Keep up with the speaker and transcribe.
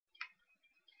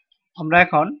আমরা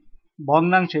এখন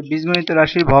ভগ্নাংশে বীজগণিত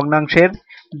রাশির ভগ্নাংশের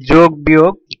যোগ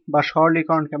বিয়োগ বা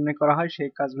সরলীকরণ কেমনে করা হয়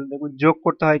সেই কাজগুলো দেখব। যোগ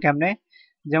করতে হয় কেমনে,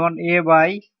 যেমন a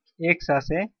বাই এক্স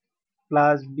আছে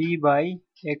প্লাস বি বাই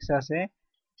এক্স আছে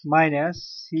মাইনাস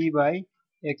সি বাই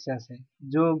এক্স আছে,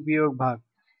 যোগ বিয়োগ ভাগ।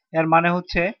 এর মানে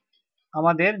হচ্ছে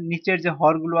আমাদের নিচের যে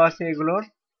হরগুলো আছে এগুলোর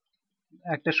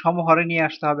একটা সমহরে নিয়ে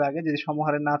আসতে হবে আগে, যদি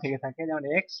সমহরে না থেকে থাকে, যেমন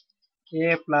এক্স এ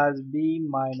প্লাস বি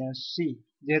মাইনাস সি,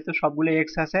 যেহেতু সবগুলো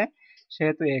এক্স আছে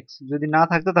সেহেতু এক্স। যদি না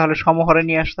থাকতো তাহলে সমহরে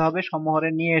নিয়ে আসতে হবে, সমহরে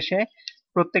নিয়ে এসে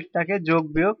প্রত্যেকটাকে যোগ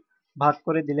বিয়োগ ভাগ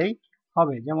করে দিলেই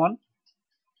হবে। যেমন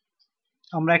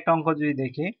আমরা একটা অঙ্ক যদি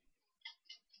দেখি,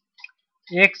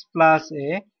 x plus A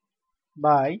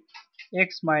by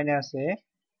x minus এ,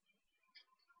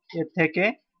 এর থেকে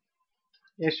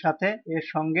এর সাথে এর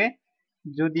সঙ্গে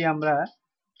যদি আমরা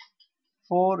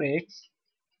 4x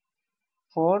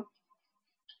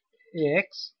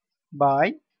by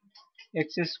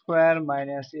x square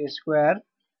minus A square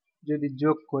যদি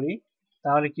যোগ করি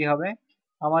তাহলে কি হবে,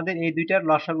 আমাদের এই দুইটার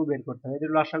লসাগু বের করতে হবে।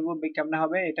 এদের লসাগু কেমনে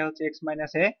হবে, এটা হচ্ছে এক্স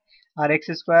মাইনাস এ আর এক্স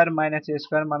স্কোয়ার মাইনাস এ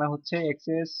স্কোয়ার মানে হচ্ছে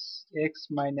এক্স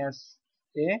মাইনাস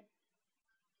এ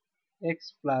এক্স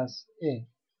প্লাস এ।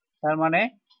 তার মানে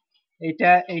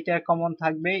এইটা কমন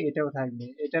থাকবে, এটাও থাকবে,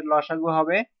 এটার লসাগু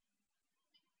হবে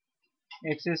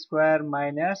এক্স স্কোয়ার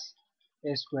মাইনাস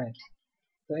এ স্কোয়ার।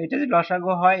 তো এটা যদি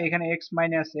লসাগু হয়, এখানে এক্স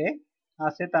মাইনাস এ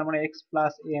আছে তার মানে এক্স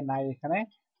প্লাস এ নাই এখানে,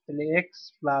 তাহলে এক্স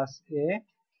প্লাস এ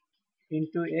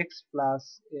ইন্টু এক্স প্লাস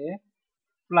এ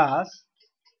প্লাস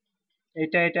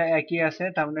এটা একই আছে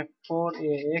তার মানে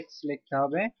 4ax লিখতে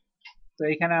হবে। তো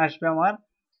এখানে আসবে আমার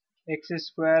এক্স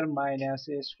স্কোয়ার মাইনাস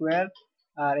এ স্কোয়ার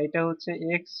আর এটা হচ্ছে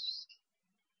এক্স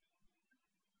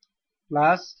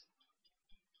প্লাস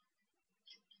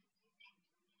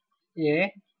এ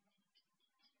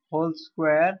হোল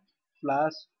স্কোয়ার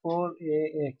প্লাস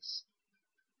 4ax।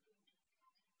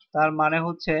 তার মানে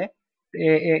হচ্ছে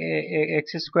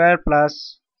x square plus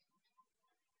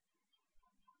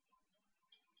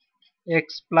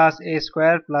x plus এ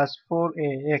স্কোয়ার প্লাস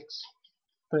 4ax।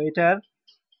 তো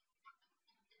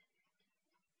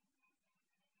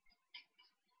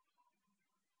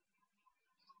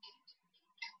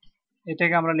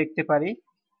এটাকে আমরা লিখতে পারি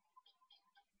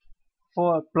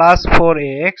প্লাস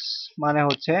 4ax মানে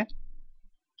হচ্ছে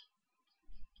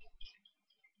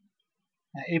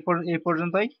এই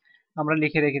পর্যন্তই আমরা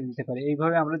লিখে রেখে দিতে পারি।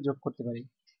 এইভাবে আমরা যোগ করতে পারি,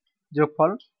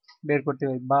 যোগফল বের করতে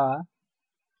পারি। বা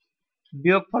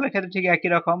বিয়োগফলের ক্ষেত্রে ঠিক একই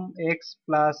রকম, x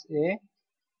plus A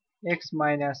x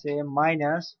minus A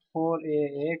minus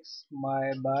 4ax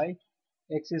by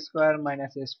x square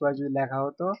minus A square যদি লেখা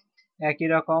হতো, একই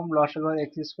রকম লসাগু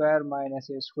এক্স স্কোয়ার মাইনাস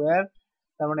এ স্কোয়ার,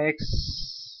 তার মানে এক্স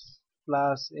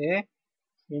প্লাস এ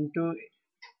ইন্টু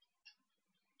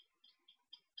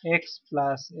এক্স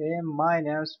প্লাস এ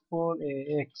মাইনাস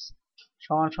 4ax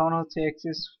সমান সমান হচ্ছে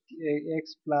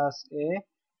x plus A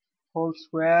whole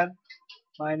square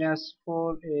minus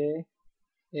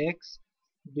 4ax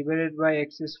divided by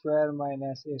x square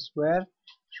minus A square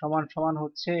সমান সমান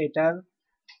হচ্ছে এটার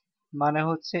মানে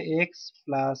হচ্ছে x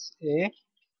plus A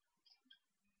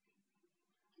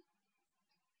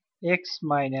x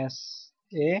minus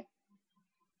A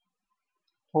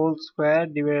whole square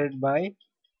divided by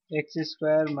x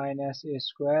square minus A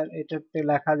square. এটাতে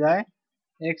লেখা যায়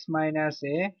x minus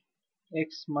A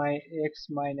x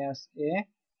minus A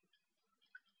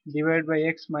divide by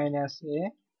x minus A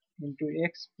into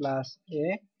x plus এ।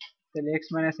 তাহলে এক্স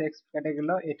মাইনাস এক্স কেটে গেল,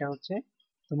 এটা হচ্ছে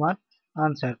তোমার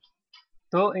answer.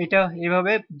 তো এটা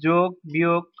এইভাবে যোগ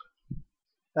বিয়োগ,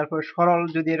 তারপর সরল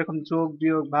যদি এরকম যোগ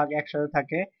বিয়োগ ভাগ একসাথে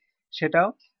থাকে সেটাও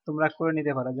তোমরা করে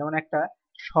নিতে পারো। যেমন একটা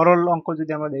সরল অঙ্ক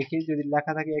যদি আমরা দেখি, যদি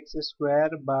লেখা থাকে x square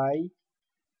by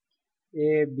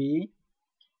A B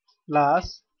plus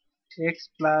x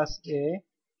plus A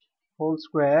whole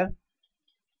square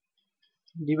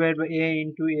divide by A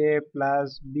into A plus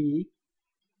B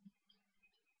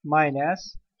minus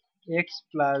x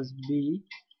plus B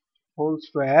whole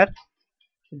square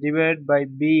divide by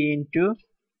B into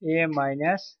A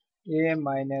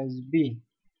minus B.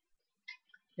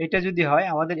 এটা যদি হয়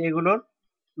আমাদের এগুলোর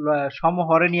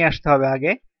সমহরে নিয়ে আসতে হবে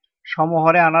আগে,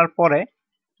 সমহরে আনার পরে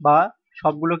বা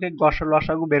সবগুলোকে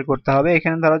লসাগু বের করতে হবে।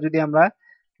 এখানে ধরো যদি আমরা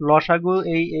লসাগু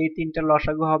এই তিনটা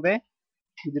লসাগু হবে,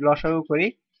 যদি লসাগু করি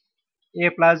এ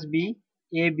প্লাস বি,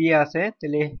 এ বি আছে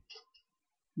তাহলে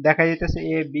দেখা যেতেছে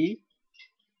এ বি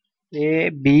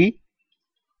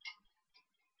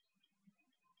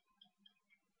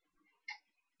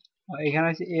এখানে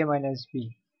আছে এ minus B,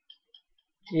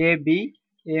 A B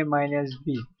A minus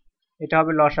B, এটা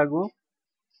হবে লসাগু।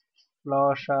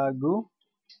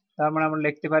 তার মানে আমরা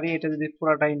লিখতে পারি, এটা যদি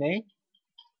পুরাটাই নেই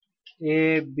A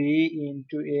B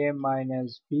into A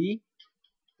minus B,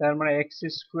 তার মানে এক্স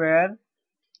স্কোয়ার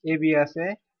এ বি আছে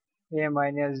এ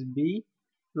মাইনাস বি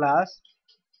প্লাস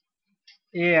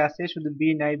এ আছে শুধু বি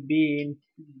নাই, বি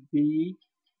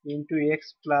ইন্টু এক্স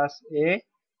প্লাস এ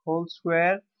হোল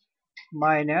স্কোয়ার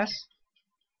মাইনাস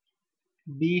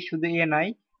বি শুধু এ নাই,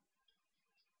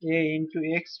 এ into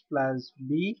x plus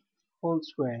B whole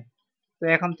square. তো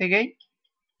এখন থেকেই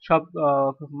সব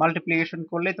মাল্টিপ্লিকেশন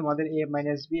করলে তোমাদের এ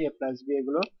minus B A plus B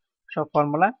এগুলো সব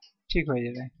ফর্মুলা ঠিক হয়ে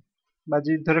যাবে। বা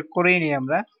যদি ধরে করেই নিই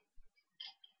আমরা,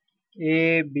 A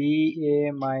B A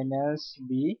minus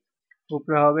B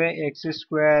উপরে হবে x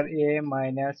square A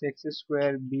minus x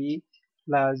square B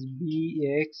plus B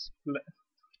x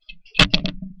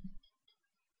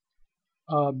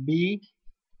B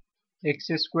x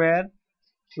square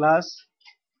plus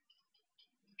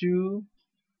 2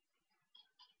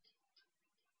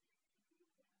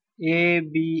 A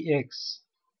B x,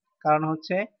 কারণ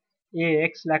হচ্ছে এ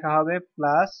এক্স লেখা হবে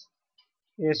প্লাস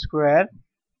এ স্কোয়ার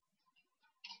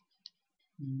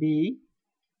বি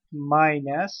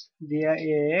মাইনাস দিয়া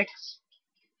এ এক্স,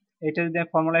 এটা যদি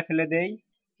ফর্মুলায় ফেলে দেই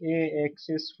এ x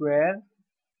square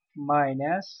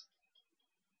minus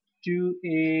 2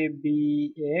 A B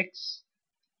x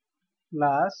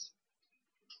plus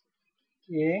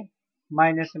এ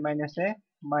মাইনাসে মাইনাসে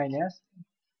minus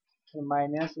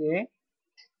minus A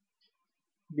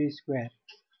B square.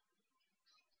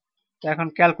 এখন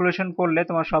ক্যালকুলেশন করলে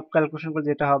তোমার সব ক্যালকুলেশন করলে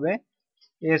যেটা হবে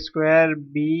এ square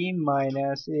B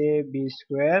minus A B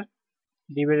square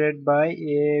divided by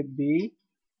A B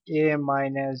A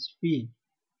minus B.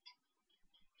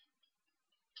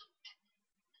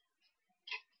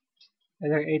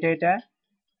 এটা এটা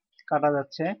কাটা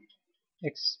যাচ্ছে,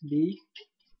 এক্স বি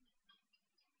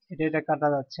এটা কাটা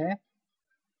যাচ্ছে,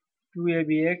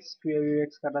 2abx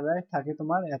কাটা যায়, থাকে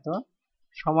তোমার এত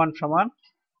সমান সমান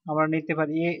আমরা নিতে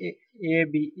পারি এ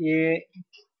বি এ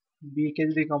বি কে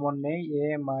যদি কমন নেই এ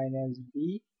মাইনাস বি,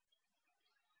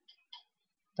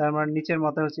 তার মানে নিচের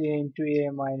মতো হচ্ছে এ ইন্টু এ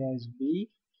মাইনাস বি,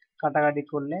 কাটাকাটি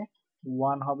করলে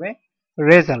 1 হবে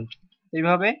রেজাল্ট।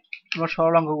 এইভাবে তোমরা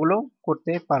সরল অঙ্কগুলো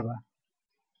করতে পারবা।